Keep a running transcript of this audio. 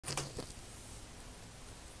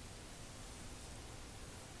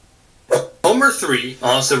Homer 3,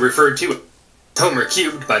 also referred to as Homer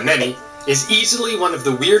Cubed by many, is easily one of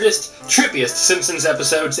the weirdest, trippiest Simpsons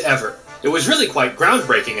episodes ever. It was really quite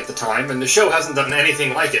groundbreaking at the time, and the show hasn't done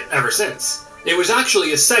anything like it ever since. It was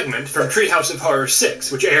actually a segment from Treehouse of Horror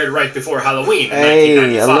 6, which aired right before Halloween in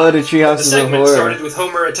 1995. I love the Treehouse of Horror. The segment started with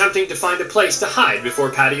Homer attempting to find a place to hide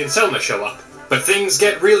before Patty and Selma show up. But things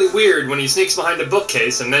get really weird when he sneaks behind a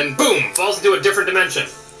bookcase and then, boom, falls into a different dimension.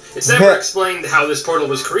 It's never explained how this portal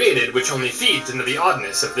was created, which only feeds into the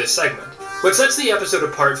oddness of this segment. What sets the episode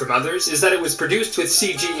apart from others is that it was produced with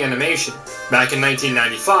CG animation. Back in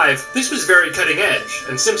 1995, this was very cutting edge,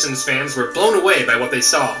 and Simpsons fans were blown away by what they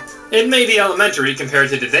saw. It may be elementary compared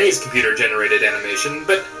to today's computer-generated animation,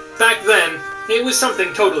 but back then, it was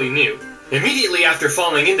something totally new. Immediately after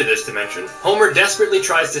falling into this dimension, Homer desperately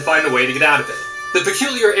tries to find a way to get out of it. The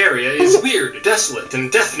peculiar area is weird, desolate,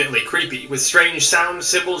 and definitely creepy, with strange sounds,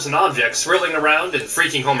 symbols, and objects swirling around and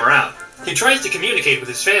freaking Homer out. He tries to communicate with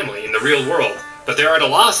his family in the real world, but they're at a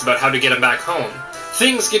loss about how to get him back home.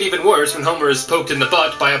 Things get even worse when Homer is poked in the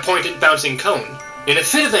butt by a pointed, bouncing cone. In a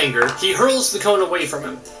fit of anger, he hurls the cone away from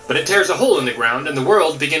him, but it tears a hole in the ground and the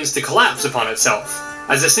world begins to collapse upon itself.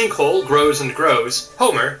 As the sinkhole grows and grows,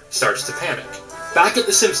 Homer starts to panic. Back at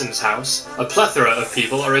the Simpsons house, a plethora of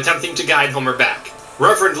people are attempting to guide Homer back.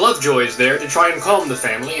 Reverend Lovejoy is there to try and calm the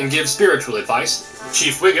family and give spiritual advice.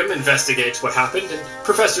 Chief Wiggum investigates what happened, and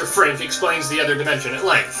Professor Frink explains the other dimension at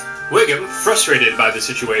length. Wiggum, frustrated by the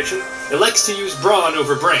situation, elects to use brawn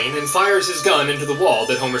over brain and fires his gun into the wall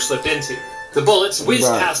that Homer slipped into. The bullets whiz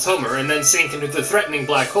past Homer and then sink into the threatening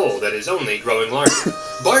black hole that is only growing larger.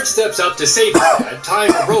 Bart steps up to save his dad,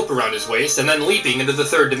 tying a rope around his waist and then leaping into the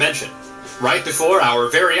third dimension. Right before our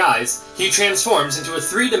very eyes, he transforms into a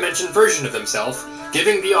three-dimension version of himself,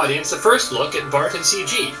 giving the audience a first look at Bart in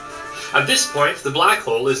CG. At this point, the black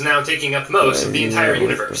hole is now taking up most of the entire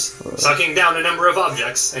universe, sucking down a number of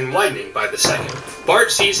objects and widening by the second. Bart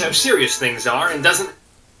sees how serious things are and doesn't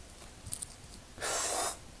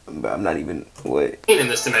I'm not even in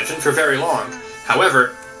this dimension for very long.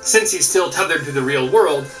 However, since he's still tethered to the real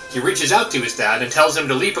world, he reaches out to his dad and tells him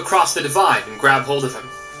to leap across the divide and grab hold of him.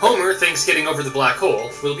 Homer thinks getting over the black hole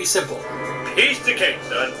will be simple. Piece the cake,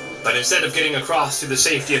 son. But instead of getting across to the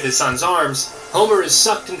safety of his son's arms, Homer is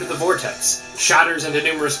sucked into the vortex, shatters into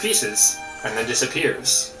numerous pieces, and then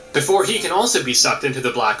disappears. Before he can also be sucked into the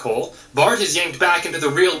black hole, Bart is yanked back into the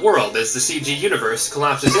real world as the CG universe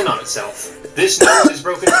collapses in on itself. This news is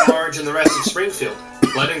broken to Marge and the rest of Springfield,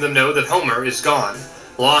 letting them know that Homer is gone,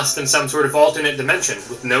 lost in some sort of alternate dimension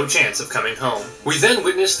with no chance of coming home. We then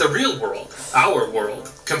witness the real world, our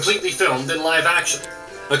world, completely filmed in live action.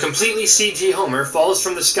 A completely CG Homer falls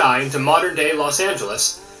from the sky into modern-day Los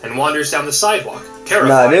Angeles and wanders down the sidewalk,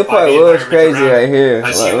 terrified that by part the was environment crazy around. right here.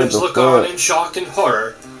 As humans look on in shock and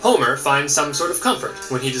horror, Homer finds some sort of comfort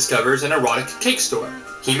when he discovers an erotic cake store.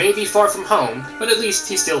 He may be far from home, but at least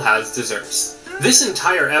he still has desserts. This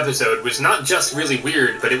entire episode was not just really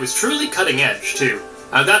weird, but it was truly cutting edge, too.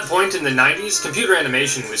 At that point in the 90s, computer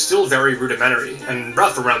animation was still very rudimentary and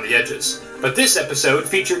rough around the edges. But this episode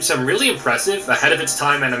featured some really impressive,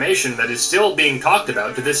 ahead-of-its-time animation that is still being talked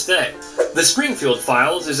about to this day. The Springfield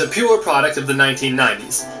Files is a pure product of the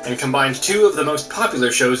 1990s, and combined two of the most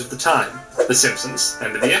popular shows of the time, The Simpsons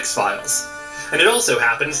and The X-Files. And it also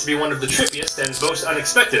happens to be one of the trippiest and most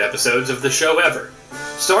unexpected episodes of the show ever.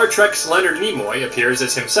 Star Trek's Leonard Nimoy appears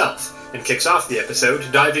as himself, and kicks off the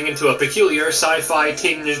episode diving into a peculiar sci-fi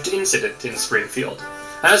tinged incident in Springfield.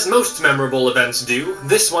 As most memorable events do,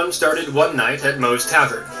 this one started one night at Moe's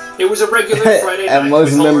Tavern. It was a regular Friday night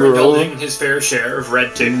with Homer indulging his fair share of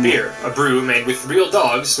red tick beer, a brew made with real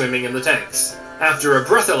dogs swimming in the tanks. After a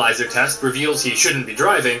breathalyzer test reveals he shouldn't be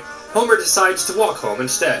driving, Homer decides to walk home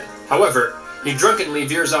instead. However, he drunkenly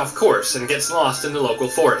veers off course and gets lost in the local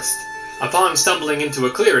forest. Upon stumbling into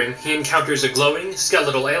a clearing, he encounters a glowing,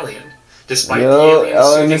 skeletal alien. Despite the alien's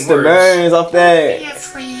soothing Mr. Burns off that.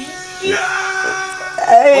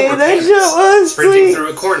 Hey, that shit was sprinting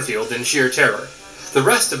through a cornfield in sheer terror. The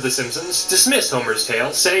rest of the Simpsons dismiss Homer's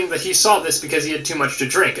tale, saying that he saw this because he had too much to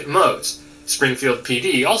drink at Moe's. Springfield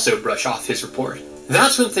PD also brush off his report.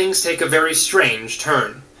 That's when things take a very strange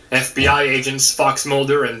turn. FBI agents Fox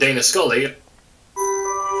Mulder and Dana Scully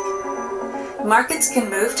Markets can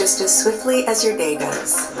move just as swiftly as your day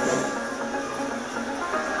does.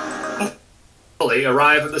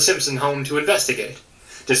 Arrive at the Simpson home to investigate.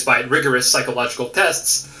 Despite rigorous psychological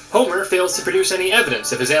tests, Homer fails to produce any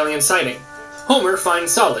evidence of his alien sighting. Homer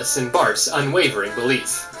finds solace in Bart's unwavering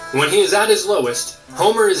belief. When he is at his lowest,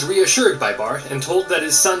 Homer is reassured by Bart and told that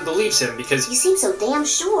his son believes him because you seem so damn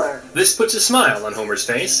sure. This puts a smile on Homer's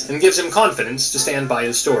face and gives him confidence to stand by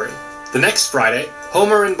his story. The next Friday,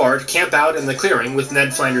 Homer and Bart camp out in the clearing with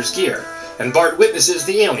Ned Flanders' gear, and Bart witnesses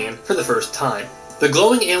the alien for the first time. The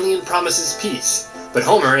glowing alien promises peace, but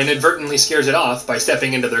Homer inadvertently scares it off by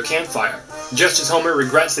stepping into their campfire. Just as Homer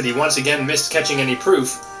regrets that he once again missed catching any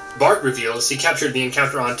proof, Bart reveals he captured the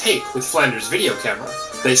encounter on tape with Flanders' video camera.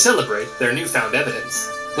 They celebrate their newfound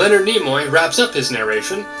evidence. Leonard Nimoy wraps up his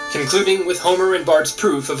narration, concluding with Homer and Bart's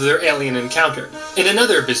proof of their alien encounter. In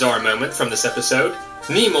another bizarre moment from this episode,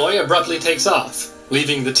 Nimoy abruptly takes off,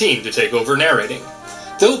 leaving the team to take over narrating.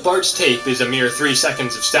 Though Bart's tape is a mere 3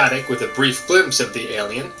 seconds of static with a brief glimpse of the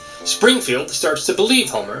alien, Springfield starts to believe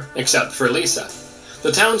Homer, except for Lisa.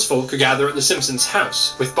 The townsfolk gather at the Simpsons'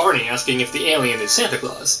 house, with Barney asking if the alien is Santa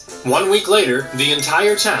Claus. 1 week later, the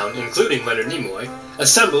entire town, including Leonard Nimoy,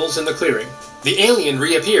 assembles in the clearing. The alien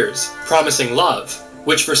reappears, promising love,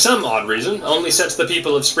 which for some odd reason only sets the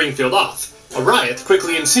people of Springfield off. A riot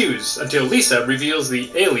quickly ensues until Lisa reveals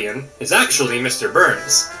the alien is actually Mr.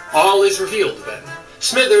 Burns. All is revealed then.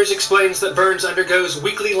 Smithers explains that Burns undergoes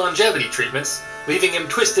weekly longevity treatments, leaving him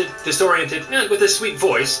twisted, disoriented, and with a sweet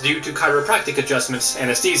voice due to chiropractic adjustments,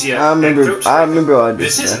 anesthesia, and throat I remember all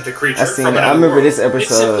this. This isn't a creature from I another remember world. this episode.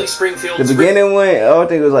 It's simply Springfield's the beginning one, I don't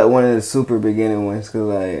think it was like one of the super beginning ones, because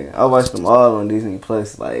like, I watched them all on Disney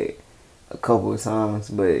Plus like a couple of times,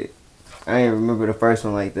 but I didn't remember the first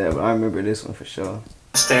one like that, but I remember this one for sure.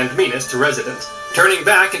 And meanest to residents. Turning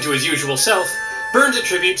back into his usual self, Burns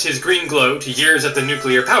attributes his green glow to years at the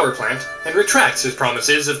nuclear power plant and retracts his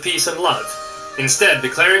promises of peace and love, instead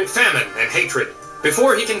declaring famine and hatred.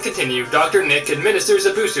 Before he can continue, Dr. Nick administers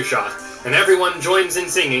a booster shot, and everyone joins in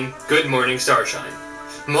singing Good Morning Starshine.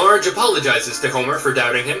 Marge apologizes to Homer for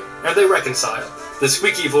doubting him, and they reconcile. The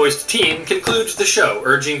squeaky-voiced teen concludes the show,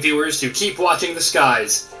 urging viewers to keep watching the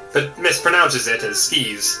skies, but mispronounces it as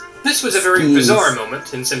skis. This was a very bizarre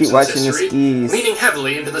moment in Simpsons history, leaning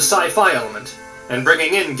heavily into the sci-fi element, and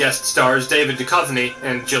bringing in guest stars David Duchovny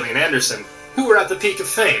and Gillian Anderson, who were at the peak of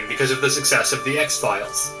fame because of the success of The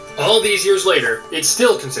X-Files. All these years later, it's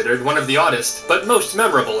still considered one of the oddest, but most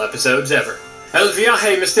memorable episodes ever. El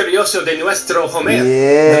viaje misterioso de nuestro Homer,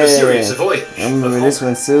 the mysterious voyage I remember of this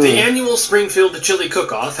Homer. one too. The annual Springfield Chili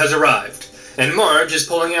Cook-Off has arrived, and Marge is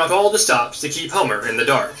pulling out all the stops to keep Homer in the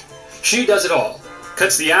dark. She does it all.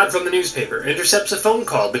 Cuts the ad from the newspaper, intercepts a phone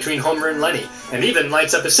call between Homer and Lenny, and even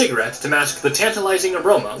lights up a cigarette to mask the tantalizing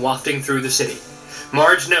aroma wafting through the city.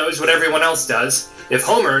 Marge knows what everyone else does. If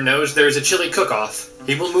Homer knows there's a chili cook-off,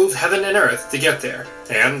 he will move heaven and earth to get there,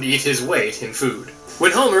 and eat his weight in food.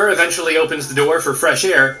 When Homer eventually opens the door for fresh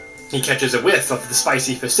air, he catches a whiff of the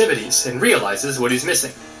spicy festivities and realizes what he's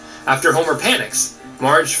missing. After Homer panics,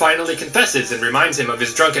 Marge finally confesses and reminds him of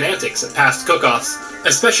his drunken antics at past cook-offs,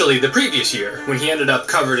 especially the previous year, when he ended up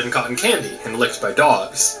covered in cotton candy and licked by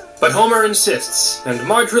dogs. But Homer insists, and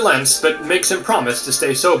Marge relents but makes him promise to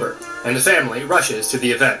stay sober, and the family rushes to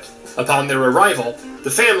the event. Upon their arrival, the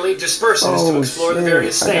family disperses to explore the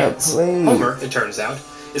various stands. Homer, it turns out,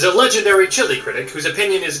 is a legendary chili critic whose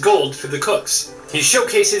opinion is gold to the cooks. He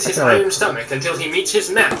showcases his iron stomach until he meets his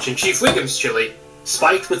match in Chief Wiggum's chili,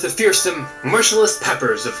 spiked with the fearsome, merciless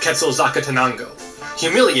peppers of Quetzalcoatlanango.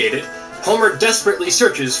 Humiliated, Homer desperately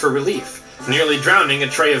searches for relief, nearly drowning a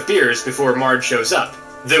tray of beers before Marge shows up.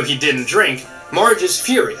 Though he didn't drink, Marge is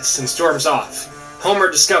furious and storms off.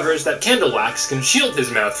 Homer discovers that candle wax can shield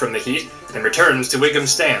his mouth from the heat and returns to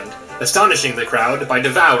Wiggum's stand, astonishing the crowd by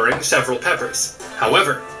devouring several peppers.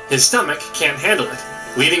 However, his stomach can't handle it,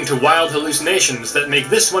 leading to wild hallucinations that make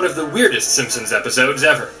this one of the weirdest Simpsons episodes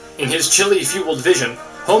ever. In his chili-fueled vision,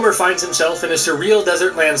 Homer finds himself in a surreal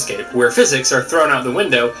desert landscape where physics are thrown out the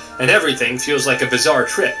window and everything feels like a bizarre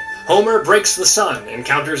trip. Homer breaks the sun,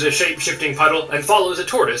 encounters a shape-shifting puddle, and follows a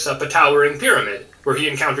tortoise up a towering pyramid, where he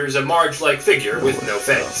encounters a Marge-like figure with no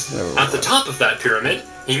face. At the top of that pyramid,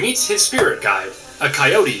 he meets his spirit guide, a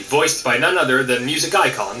coyote voiced by none other than music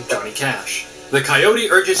icon Johnny Cash. The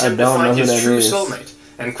coyote urges him to find his true soulmate,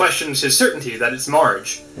 and questions his certainty that it's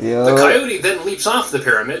Marge. The coyote then leaps off the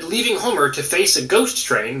pyramid, leaving Homer to face a ghost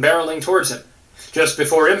train barreling towards him. Just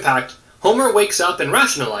before impact, Homer wakes up and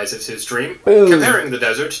rationalizes his dream, comparing the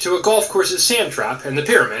desert to a golf course's sand trap and the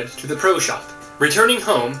pyramid to the pro shop. Returning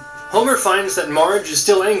home, Homer finds that Marge is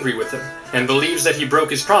still angry with him, and believes that he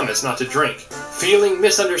broke his promise not to drink. Feeling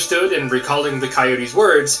misunderstood and recalling the coyote's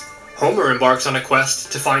words, Homer embarks on a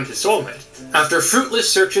quest to find his soulmate. After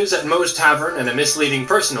fruitless searches at Moe's Tavern and a misleading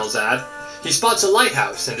personals ad, he spots a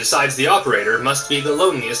lighthouse and decides the operator must be the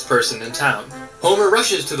loneliest person in town. Homer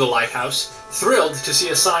rushes to the lighthouse, thrilled to see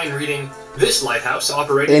a sign reading, "This lighthouse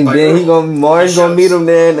operated by..." And then Marge gonna meet him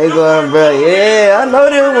there, and they go, bro, yeah, I know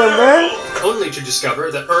that one, bro. only to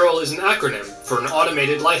discover that Earl is an acronym for an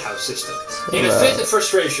automated lighthouse system. In a fit of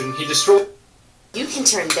frustration, he destroys... You can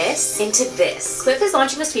turn this into this. Cliff is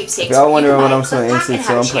launching a sweepstakes. Y'all wondering what I'm saying, and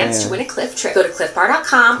have a chance to win a Cliff trip. Go to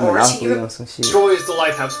cliffbar.com or to your... destroys the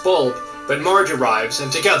lighthouse bulb, but Marge arrives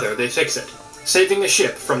and together they fix it, saving the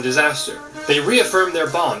ship from disaster. They reaffirm their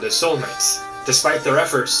bond as soulmates. Despite their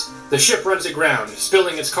efforts, the ship runs aground,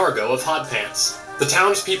 spilling its cargo of hot pants. The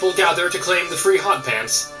townspeople gather to claim the free hot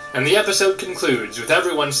pants, and the episode concludes with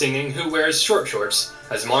everyone singing Who Wears Short Shorts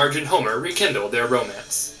as Marge and Homer rekindle their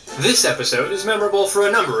romance. This episode is memorable for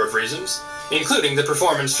a number of reasons, including the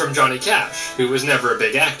performance from Johnny Cash, who was never a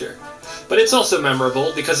big actor. But it's also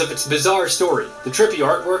memorable because of its bizarre story, the trippy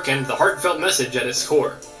artwork, and the heartfelt message at its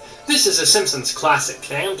core. This is a Simpsons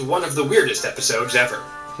classic, and one of the weirdest episodes ever.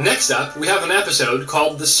 Next up, we have an episode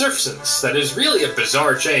called The Surfsons that is really a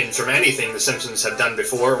bizarre change from anything The Simpsons have done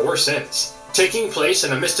before or since. Taking place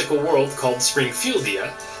in a mystical world called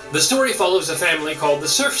Springfieldia, the story follows a family called the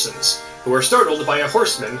Surfsons, who are startled by a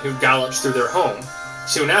horseman who gallops through their home.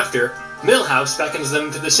 Soon after, Milhouse beckons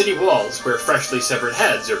them to the city walls where freshly severed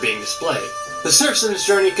heads are being displayed. The Surfsons'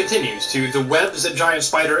 journey continues to the Webs at Giant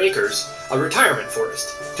Spider Acres, a retirement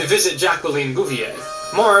forest, to visit Jacqueline Bouvier.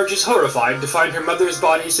 Marge is horrified to find her mother's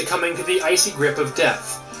body succumbing to the icy grip of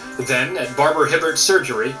death. Then, at Barbara Hibbert's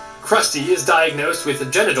surgery, Krusty is diagnosed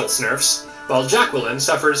with genital snurfs, while Jacqueline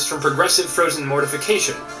suffers from progressive frozen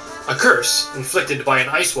mortification, a curse inflicted by an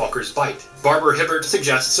ice walker's bite. Barbara Hibbert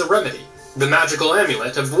suggests a remedy, the magical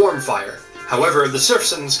amulet of warm fire. However, the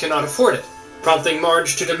Surfsons cannot afford it, prompting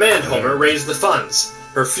Marge to demand Homer raise the funds,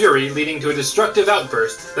 her fury leading to a destructive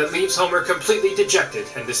outburst that leaves Homer completely dejected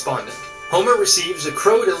and despondent. Homer receives a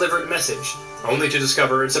crow-delivered message, only to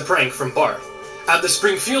discover it's a prank from Bart. At the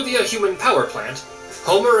Springfieldia Human Power Plant,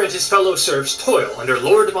 Homer and his fellow serfs toil under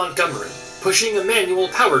Lord Montgomery, pushing a manual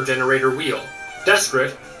power generator wheel.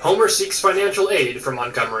 Desperate, Homer seeks financial aid from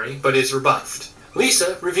Montgomery, but is rebuffed.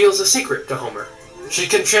 Lisa reveals a secret to Homer. She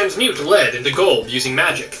can transmute lead into gold using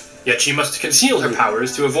magic, yet she must conceal her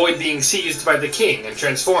powers to avoid being seized by the king and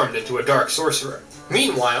transformed into a dark sorcerer.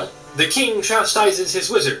 Meanwhile, the king chastises his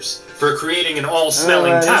wizards for creating an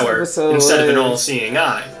all-smelling tower instead of an all-seeing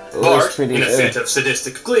eye. Bart, in a fit of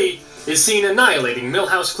sadistic glee, is seen annihilating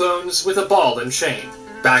Milhouse clones with a ball and chain.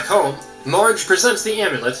 Back home, Marge presents the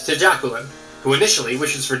amulet to Jacqueline, who initially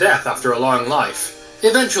wishes for death after a long life.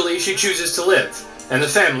 Eventually, she chooses to live, and the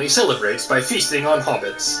family celebrates by feasting on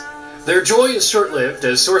hobbits. Their joy is short-lived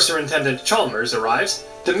as Sorcerer-Intendant Chalmers arrives,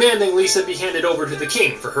 demanding Lisa be handed over to the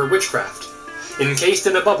king for her witchcraft. Encased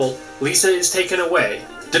in a bubble, Lisa is taken away.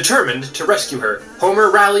 Determined to rescue her, Homer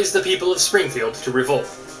rallies the people of Springfield to revolt.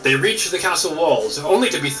 They reach the castle walls, only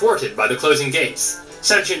to be thwarted by the closing gates.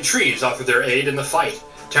 Sentient trees offer their aid in the fight,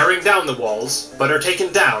 tearing down the walls, but are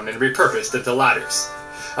taken down and repurposed into ladders.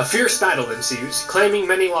 A fierce battle ensues, claiming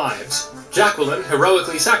many lives. Jacqueline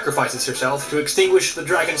heroically sacrifices herself to extinguish the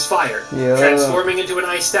dragon's fire, transforming into an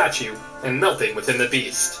ice statue and melting within the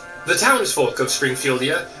beast. The townsfolk of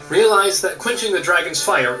Springfieldia realize that quenching the dragon's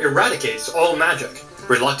fire eradicates all magic.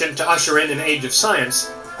 Reluctant to usher in an age of science,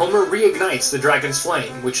 Homer reignites the dragon's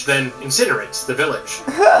flame, which then incinerates the village.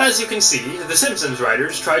 As you can see, the Simpsons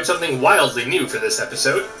writers tried something wildly new for this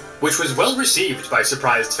episode, which was well received by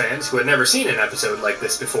surprised fans who had never seen an episode like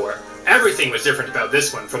this before. Everything was different about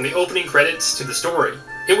this one, from the opening credits to the story.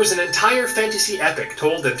 It was an entire fantasy epic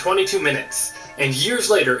told in 22 minutes, and years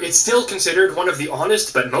later it's still considered one of the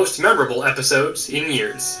honest but most memorable episodes in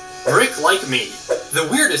years. Brick Like Me. The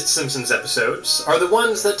weirdest Simpsons episodes are the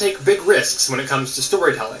ones that take big risks when it comes to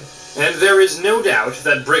storytelling, and there is no doubt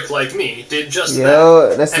that Brick Like Me did just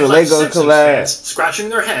that, that's and the left Lego Simpsons collab. fans scratching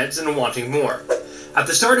their heads and wanting more. At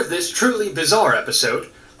the start of this truly bizarre episode,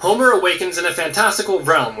 Homer awakens in a fantastical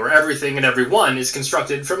realm where everything and everyone is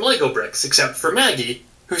constructed from Lego bricks except for Maggie,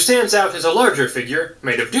 who stands out as a larger figure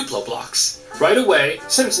made of Duplo blocks. Right away,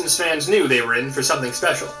 Simpsons fans knew they were in for something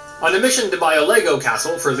special. On a mission to buy a Lego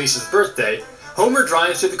castle for Lisa's birthday, Homer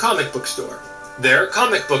drives to the comic book store. There,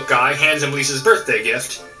 comic book guy hands him Lisa's birthday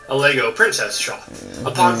gift, a Lego princess shop.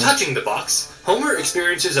 Upon touching the box, Homer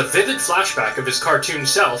experiences a vivid flashback of his cartoon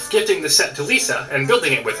self gifting the set to Lisa and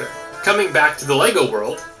building it with her. Coming back to the Lego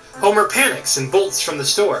world, Homer panics and bolts from the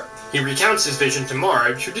store. He recounts his vision to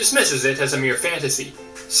Marge, who dismisses it as a mere fantasy.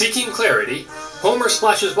 Seeking clarity, Homer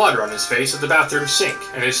splashes water on his face at the bathroom sink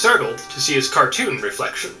and is startled to see his cartoon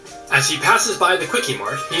reflection. As he passes by the Quickie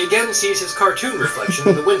Mart, he again sees his cartoon reflection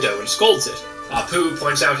in the window and scolds it. Apu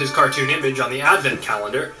points out his cartoon image on the advent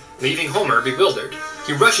calendar, leaving Homer bewildered.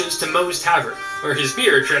 He rushes to Moe's Tavern, where his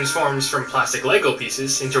beer transforms from plastic Lego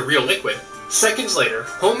pieces into real liquid. Seconds later,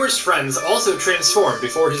 Homer's friends also transform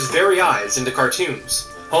before his very eyes into cartoons.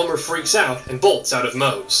 Homer freaks out and bolts out of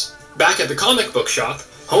Moe's. Back at the comic book shop,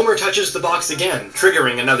 Homer touches the box again,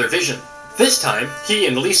 triggering another vision. This time, he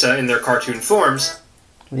and Lisa in their cartoon forms.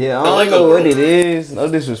 Yeah, I don't know what it is.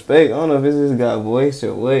 No disrespect. I don't know if it's this guy's voice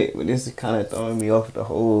or what, but this is kind of throwing me off the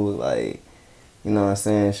whole, like, you know what I'm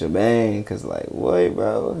saying, shebang. Because, like, what,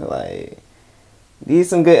 bro? Like, these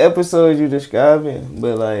some good episodes you describing,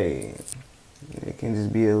 but, like, it can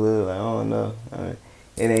just be a little, like, I don't know.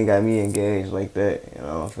 It ain't got me engaged like that, and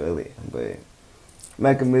I don't feel it. But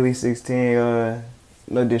MackaMilly16,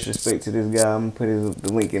 no disrespect to this guy. I'm gonna put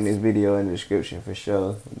the link in this video in the description for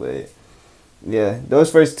sure. But yeah, those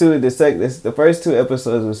first two, the first two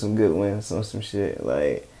episodes were some good ones on some shit.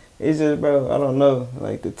 Like, it's just, bro, I don't know.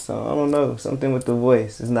 Like, the song, I don't know. Something with the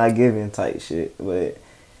voice. It's not giving type shit. But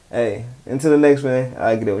hey, until the next one,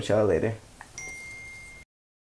 I'll get it with y'all later.